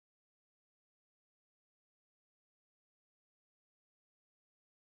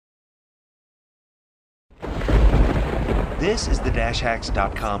This is the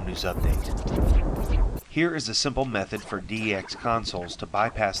Dashhacks.com news update. Here is a simple method for DX consoles to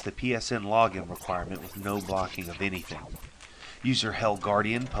bypass the PSN login requirement with no blocking of anything. User Hell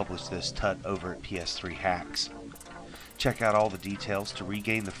Guardian published this tut over at PS3 Hacks. Check out all the details to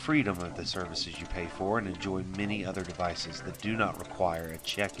regain the freedom of the services you pay for and enjoy many other devices that do not require a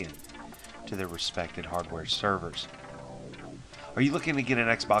check-in to their respected hardware servers. Are you looking to get an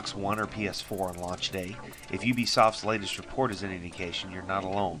Xbox One or PS4 on launch day? If Ubisoft's latest report is any indication, you're not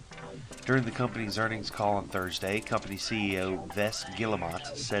alone. During the company's earnings call on Thursday, company CEO Ves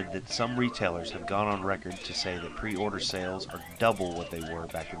Guillemot said that some retailers have gone on record to say that pre-order sales are double what they were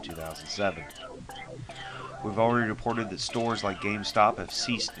back in 2007. We've already reported that stores like GameStop have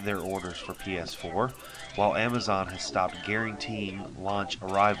ceased their orders for PS4, while Amazon has stopped guaranteeing launch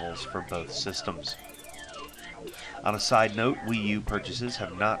arrivals for both systems. On a side note, Wii U purchases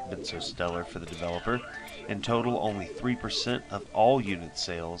have not been so stellar for the developer. In total, only 3% of all unit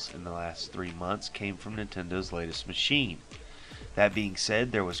sales in the last 3 months came from Nintendo's latest machine. That being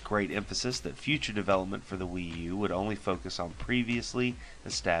said, there was great emphasis that future development for the Wii U would only focus on previously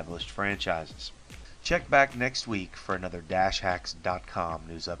established franchises. Check back next week for another Dashhacks.com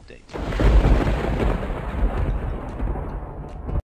news update.